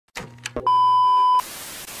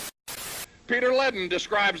Peter Ledden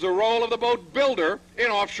describes the role of the boat builder in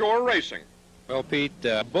offshore racing. Well, Pete,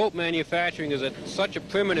 boat manufacturing is at such a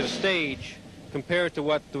primitive stage compared to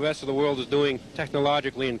what the rest of the world is doing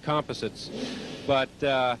technologically in composites. But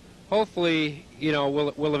hopefully, you know,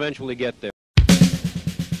 we'll eventually get there.